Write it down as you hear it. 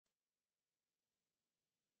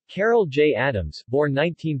Carol J. Adams, born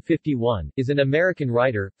 1951, is an American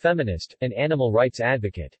writer, feminist, and animal rights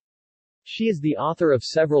advocate. She is the author of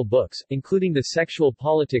several books, including The Sexual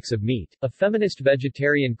Politics of Meat, A Feminist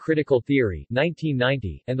Vegetarian Critical Theory,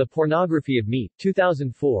 1990, and The Pornography of Meat,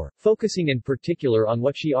 2004, focusing in particular on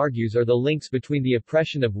what she argues are the links between the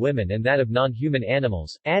oppression of women and that of non-human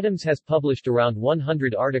animals. Adams has published around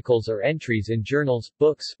 100 articles or entries in journals,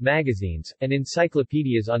 books, magazines, and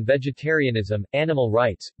encyclopedias on vegetarianism, animal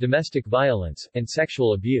rights, domestic violence, and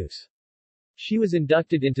sexual abuse. She was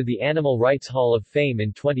inducted into the Animal Rights Hall of Fame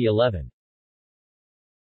in 2011.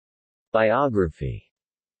 Biography.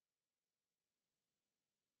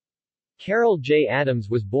 Carol J. Adams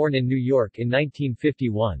was born in New York in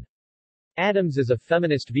 1951. Adams is a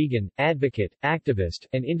feminist vegan, advocate, activist,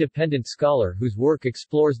 and independent scholar whose work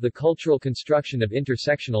explores the cultural construction of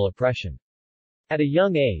intersectional oppression. At a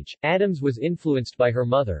young age, Adams was influenced by her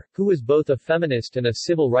mother, who was both a feminist and a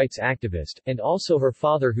civil rights activist, and also her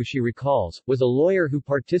father, who she recalls, was a lawyer who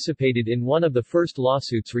participated in one of the first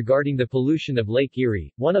lawsuits regarding the pollution of Lake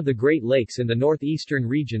Erie, one of the Great Lakes in the northeastern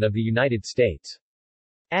region of the United States.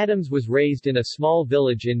 Adams was raised in a small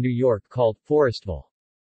village in New York called Forestville.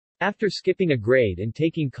 After skipping a grade and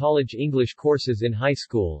taking college English courses in high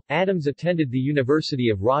school, Adams attended the University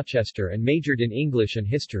of Rochester and majored in English and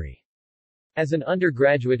history. As an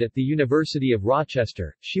undergraduate at the University of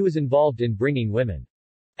Rochester, she was involved in bringing women's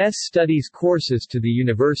studies courses to the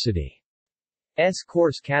university's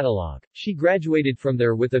course catalog. She graduated from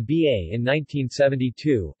there with a BA in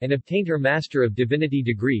 1972, and obtained her Master of Divinity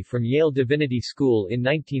degree from Yale Divinity School in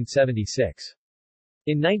 1976.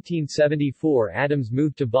 In 1974, Adams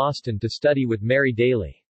moved to Boston to study with Mary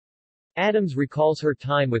Daly. Adams recalls her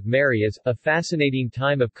time with Mary as a fascinating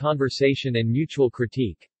time of conversation and mutual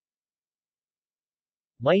critique.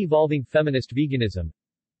 My evolving feminist veganism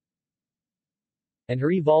and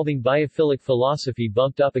her evolving biophilic philosophy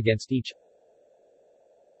bumped up against each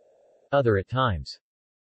other at times.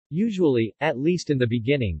 Usually, at least in the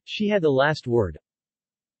beginning, she had the last word.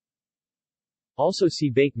 Also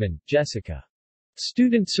see Bateman, Jessica.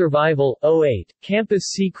 Student Survival, 08,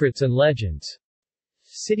 Campus Secrets and Legends.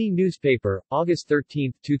 City Newspaper, August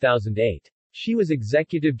 13, 2008. She was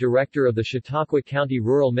executive director of the Chautauqua County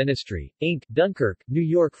Rural Ministry, Inc., Dunkirk, New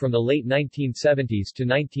York from the late 1970s to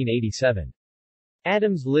 1987.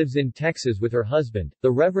 Adams lives in Texas with her husband,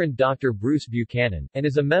 the Reverend Dr. Bruce Buchanan, and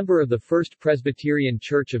is a member of the First Presbyterian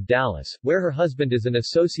Church of Dallas, where her husband is an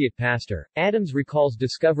associate pastor. Adams recalls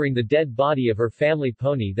discovering the dead body of her family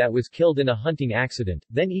pony that was killed in a hunting accident,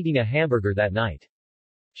 then eating a hamburger that night.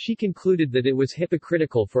 She concluded that it was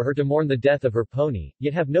hypocritical for her to mourn the death of her pony,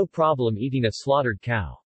 yet have no problem eating a slaughtered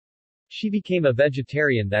cow. She became a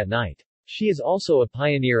vegetarian that night. She is also a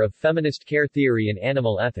pioneer of feminist care theory and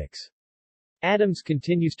animal ethics. Adams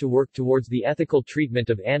continues to work towards the ethical treatment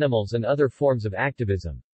of animals and other forms of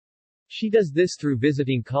activism. She does this through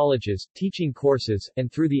visiting colleges, teaching courses, and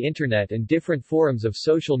through the internet and different forums of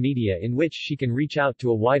social media in which she can reach out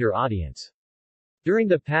to a wider audience. During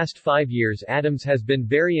the past 5 years, Adams has been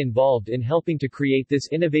very involved in helping to create this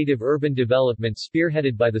innovative urban development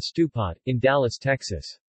spearheaded by the Stewpot, in Dallas,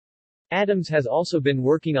 Texas. Adams has also been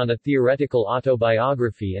working on a theoretical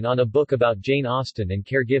autobiography and on a book about Jane Austen and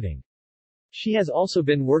caregiving. She has also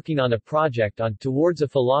been working on a project on Towards a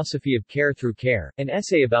Philosophy of Care Through Care. An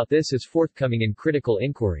essay about this is forthcoming in Critical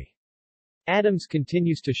Inquiry. Adams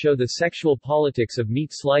continues to show the sexual politics of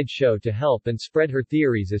meat slideshow to help and spread her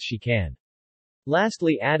theories as she can.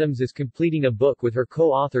 Lastly, Adams is completing a book with her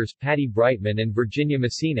co-authors Patty Brightman and Virginia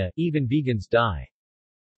Messina, Even Vegans Die.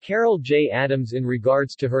 Carol J. Adams, in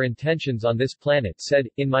regards to her intentions on this planet, said,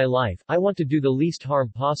 "In my life, I want to do the least harm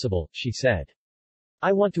possible," she said.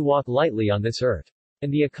 "I want to walk lightly on this earth."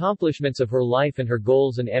 And the accomplishments of her life and her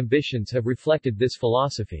goals and ambitions have reflected this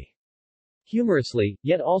philosophy. Humorously,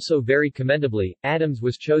 yet also very commendably, Adams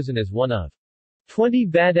was chosen as one of 20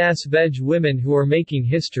 badass veg women who are making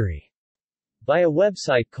history by a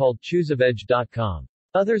website called ChooseAVeg.com.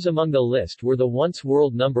 Others among the list were the once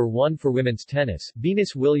world number 1 for women's tennis,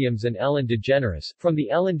 Venus Williams, and Ellen DeGeneres. From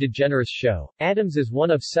The Ellen DeGeneres Show, Adams is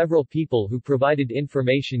one of several people who provided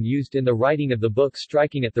information used in the writing of the book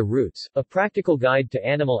Striking at the Roots, A Practical Guide to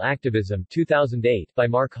Animal Activism, 2008, by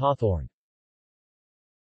Mark Hawthorne.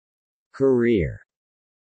 Career.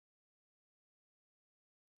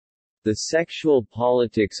 The Sexual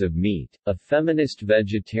Politics of Meat, A Feminist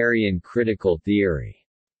Vegetarian Critical Theory.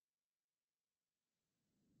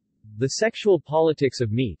 The Sexual Politics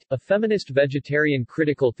of Meat, A Feminist Vegetarian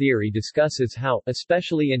Critical Theory discusses how,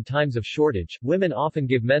 especially in times of shortage, women often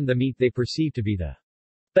give men the meat they perceive to be the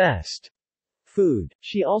best Food.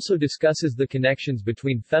 She also discusses the connections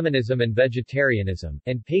between feminism and vegetarianism,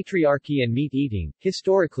 and patriarchy and meat eating,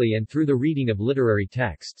 historically and through the reading of literary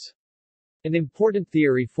texts. An important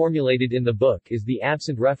theory formulated in the book is the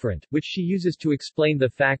absent referent, which she uses to explain the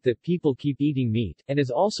fact that people keep eating meat, and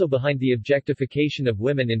is also behind the objectification of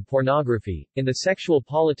women in pornography. In the sexual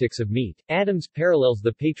politics of meat, Adams parallels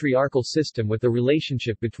the patriarchal system with the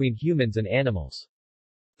relationship between humans and animals.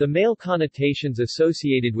 The male connotations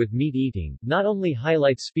associated with meat eating not only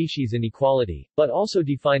highlights species inequality, but also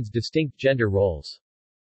defines distinct gender roles.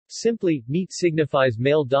 Simply, meat signifies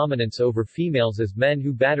male dominance over females, as men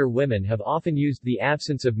who batter women have often used the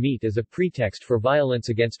absence of meat as a pretext for violence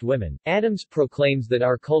against women. Adams proclaims that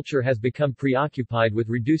our culture has become preoccupied with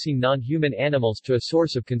reducing non-human animals to a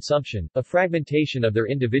source of consumption, a fragmentation of their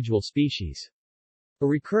individual species. A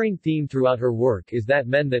recurring theme throughout her work is that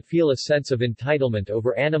men that feel a sense of entitlement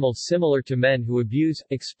over animals similar to men who abuse,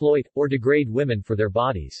 exploit, or degrade women for their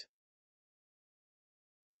bodies.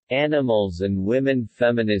 Animals and women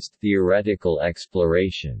feminist theoretical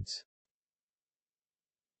explorations.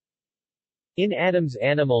 In Adams'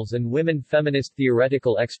 Animals and Women Feminist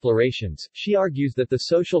Theoretical Explorations, she argues that the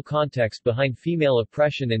social context behind female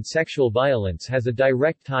oppression and sexual violence has a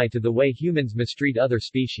direct tie to the way humans mistreat other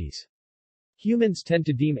species. Humans tend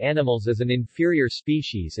to deem animals as an inferior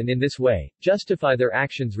species and in this way, justify their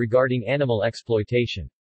actions regarding animal exploitation.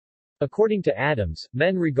 According to Adams,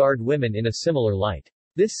 men regard women in a similar light.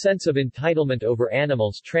 This sense of entitlement over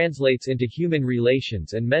animals translates into human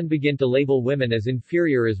relations, and men begin to label women as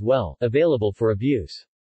inferior as well, available for abuse.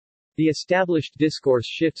 The established discourse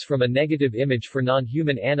shifts from a negative image for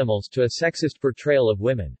non-human animals to a sexist portrayal of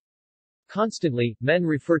women. Constantly, men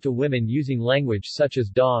refer to women using language such as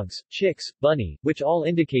dogs, chicks, bunny, which all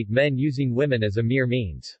indicate men using women as a mere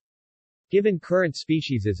means. Given current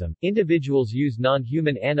speciesism, individuals use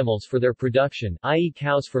non-human animals for their production, i.e.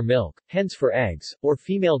 cows for milk, hens for eggs, or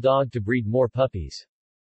female dog to breed more puppies.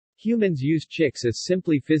 Humans use chicks as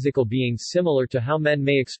simply physical beings, similar to how men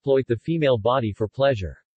may exploit the female body for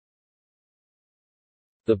pleasure.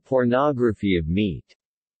 The pornography of meat.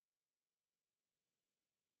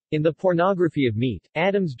 In The Pornography of Meat,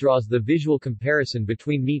 Adams draws the visual comparison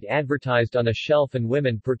between meat advertised on a shelf and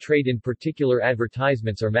women portrayed in particular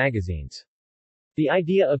advertisements or magazines. The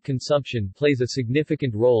idea of consumption plays a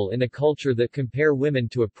significant role in a culture that compare women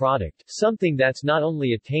to a product, something that's not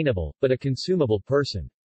only attainable, but a consumable person.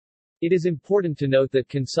 It is important to note that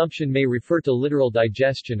consumption may refer to literal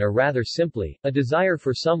digestion or rather simply, a desire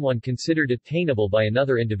for someone considered attainable by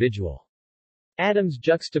another individual. Adams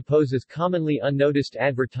juxtaposes commonly unnoticed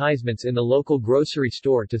advertisements in the local grocery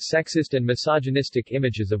store to sexist and misogynistic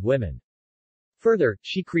images of women. Further,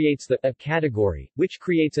 she creates the a category, which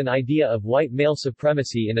creates an idea of white male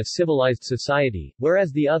supremacy in a civilized society,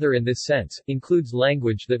 whereas the other in this sense, includes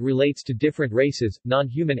language that relates to different races,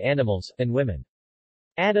 non-human animals, and women.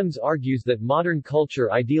 Adams argues that modern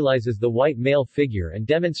culture idealizes the white male figure and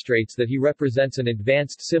demonstrates that he represents an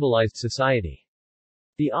advanced civilized society.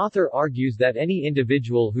 The author argues that any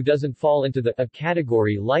individual who doesn't fall into the a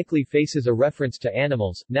category likely faces a reference to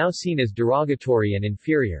animals, now seen as derogatory and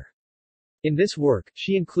inferior. In this work,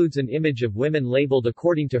 she includes an image of women labeled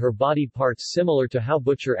according to her body parts, similar to how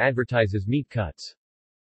butcher advertises meat cuts.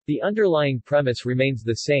 The underlying premise remains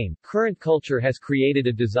the same. Current culture has created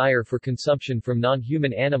a desire for consumption from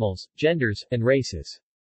non-human animals, genders, and races.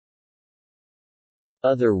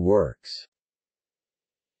 Other works.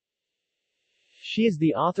 She is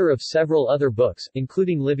the author of several other books,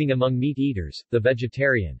 including Living Among Meat Eaters, The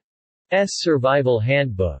Vegetarian's Survival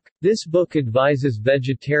Handbook. This book advises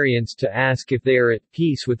vegetarians to ask if they are at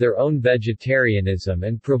peace with their own vegetarianism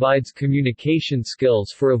and provides communication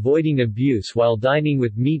skills for avoiding abuse while dining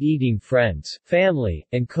with meat-eating friends, family,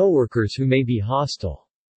 and coworkers who may be hostile.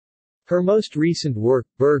 Her most recent work,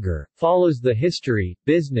 Burger, follows the history,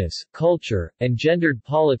 business, culture, and gendered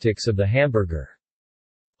politics of the hamburger.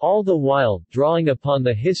 All the while, drawing upon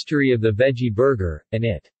the history of the veggie burger, and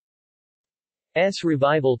its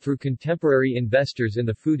revival through contemporary investors in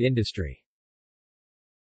the food industry.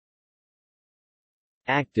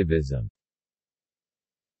 Activism.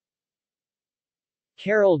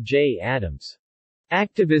 Carol J. Adams.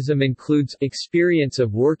 Activism includes experience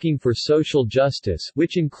of working for social justice,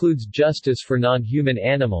 which includes justice for non-human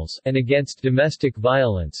animals, and against domestic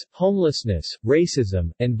violence, homelessness,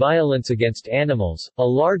 racism, and violence against animals. A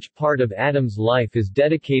large part of Adams' life is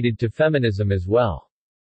dedicated to feminism as well.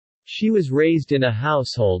 She was raised in a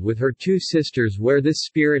household with her two sisters where this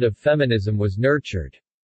spirit of feminism was nurtured.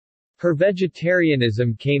 Her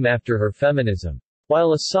vegetarianism came after her feminism.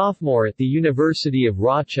 While a sophomore at the University of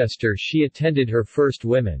Rochester, she attended her first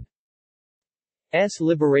women's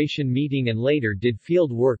liberation meeting and later did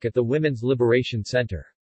field work at the Women's Liberation Center.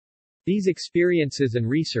 These experiences and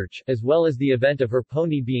research, as well as the event of her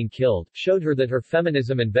pony being killed, showed her that her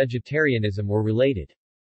feminism and vegetarianism were related.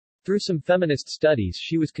 Through some feminist studies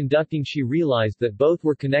she was conducting, she realized that both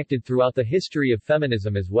were connected throughout the history of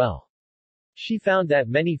feminism as well. She found that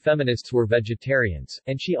many feminists were vegetarians,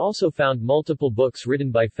 and she also found multiple books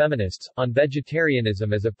written by feminists on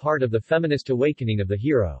vegetarianism as a part of the feminist awakening of the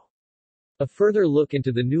hero. A further look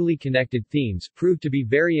into the newly connected themes proved to be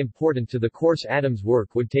very important to the course Adams'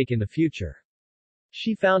 work would take in the future.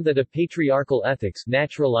 She found that a patriarchal ethics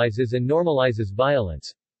naturalizes and normalizes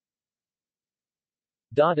violence,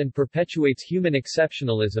 and perpetuates human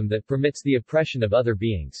exceptionalism that permits the oppression of other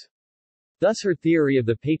beings. Thus her theory of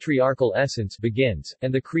the patriarchal essence begins,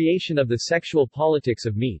 and the creation of the sexual politics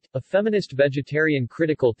of meat, a feminist vegetarian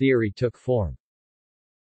critical theory took form.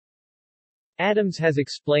 Adams has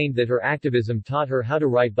explained that her activism taught her how to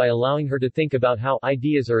write by allowing her to think about how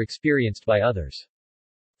ideas are experienced by others.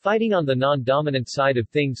 Fighting on the non-dominant side of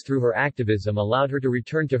things through her activism allowed her to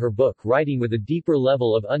return to her book writing with a deeper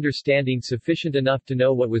level of understanding sufficient enough to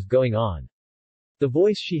know what was going on. The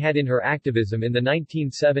voice she had in her activism in the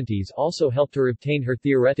 1970s also helped her obtain her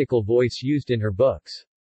theoretical voice used in her books.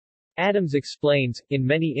 Adams explains, in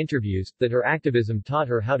many interviews, that her activism taught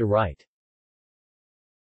her how to write.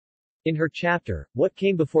 In her chapter, What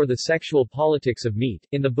Came Before the Sexual Politics of Meat,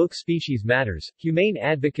 in the book Species Matters, Humane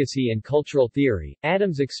Advocacy and Cultural Theory,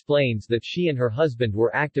 Adams explains that she and her husband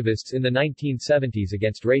were activists in the 1970s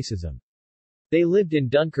against racism. They lived in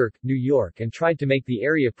Dunkirk, New York and tried to make the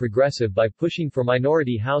area progressive by pushing for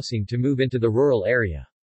minority housing to move into the rural area.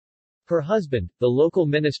 Her husband, the local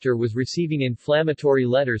minister, was receiving inflammatory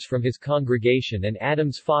letters from his congregation, and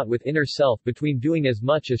Adams fought with inner self between doing as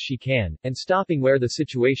much as she can, and stopping where the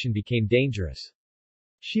situation became dangerous.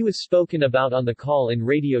 She was spoken about on the call-in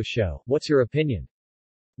radio show, What's Your Opinion?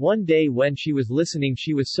 One day when she was listening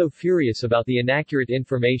she was so furious about the inaccurate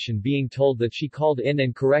information being told that she called in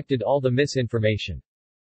and corrected all the misinformation.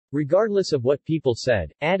 Regardless of what people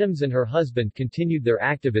said, Adams and her husband continued their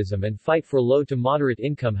activism and fight for low to moderate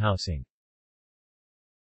income housing.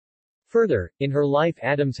 Further, in her life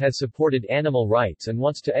Adams has supported animal rights and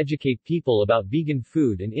wants to educate people about vegan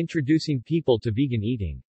food and introducing people to vegan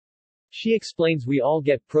eating. She explains we all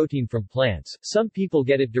get protein from plants, some people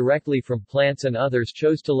get it directly from plants and others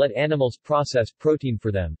chose to let animals process protein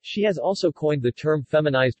for them. She has also coined the term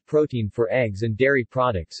feminized protein for eggs and dairy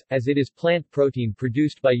products, as it is plant protein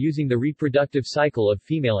produced by using the reproductive cycle of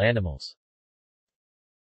female animals.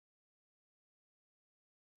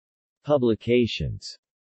 Publications.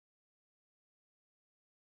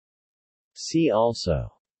 See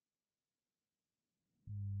also: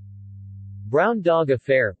 Brown Dog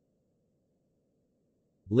Affair,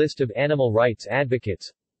 List of animal rights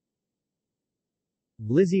advocates,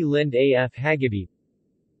 Lizzie Lind A.F. Hageby,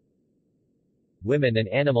 Women and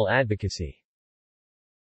animal advocacy.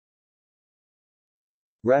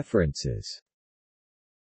 References.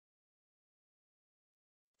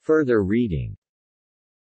 Further reading.